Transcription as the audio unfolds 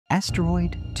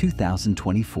Asteroid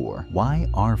 2024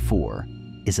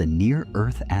 YR4 is a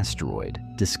near-Earth asteroid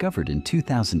discovered in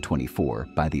 2024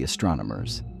 by the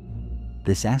astronomers.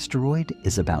 This asteroid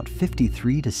is about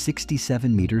 53 to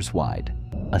 67 meters wide,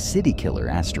 a city-killer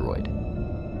asteroid.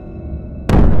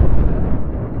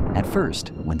 At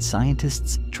first, when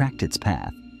scientists tracked its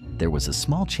path, there was a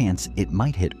small chance it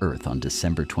might hit Earth on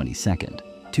December 22,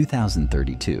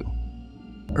 2032.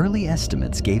 Early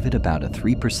estimates gave it about a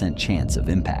 3% chance of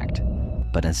impact,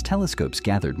 but as telescopes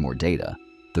gathered more data,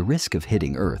 the risk of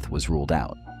hitting Earth was ruled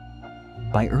out.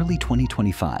 By early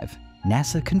 2025,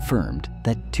 NASA confirmed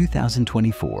that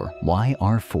 2024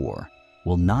 YR4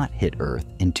 will not hit Earth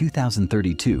in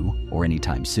 2032 or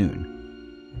anytime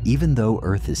soon. Even though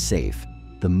Earth is safe,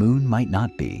 the Moon might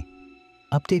not be.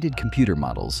 Updated computer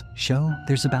models show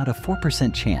there's about a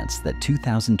 4% chance that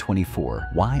 2024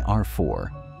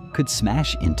 YR4 could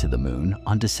smash into the Moon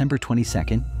on December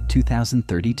 22,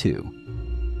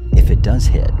 2032. If it does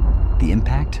hit, the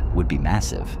impact would be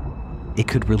massive. It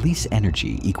could release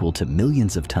energy equal to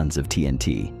millions of tons of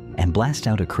TNT and blast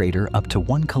out a crater up to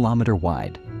 1 kilometer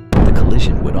wide. The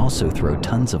collision would also throw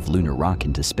tons of lunar rock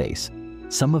into space.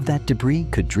 Some of that debris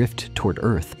could drift toward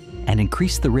Earth and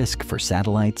increase the risk for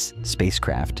satellites,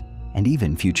 spacecraft, and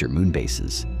even future moon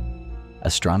bases.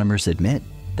 Astronomers admit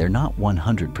they're not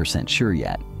 100% sure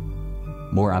yet.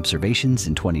 More observations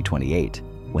in 2028,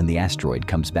 when the asteroid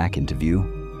comes back into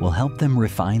view, will help them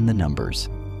refine the numbers.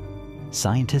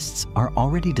 Scientists are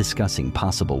already discussing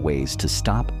possible ways to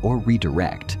stop or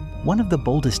redirect. One of the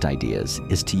boldest ideas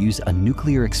is to use a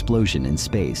nuclear explosion in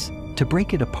space to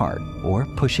break it apart or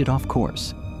push it off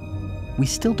course. We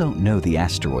still don't know the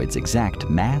asteroid's exact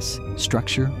mass,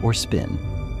 structure, or spin.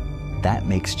 That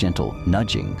makes gentle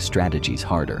nudging strategies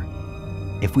harder.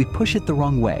 If we push it the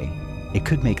wrong way, it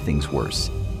could make things worse.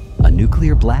 A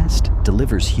nuclear blast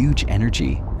delivers huge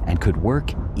energy and could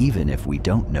work even if we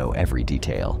don't know every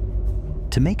detail.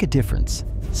 To make a difference,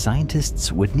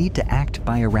 scientists would need to act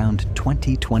by around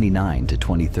 2029 to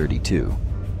 2032.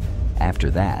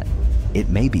 After that, it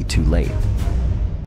may be too late.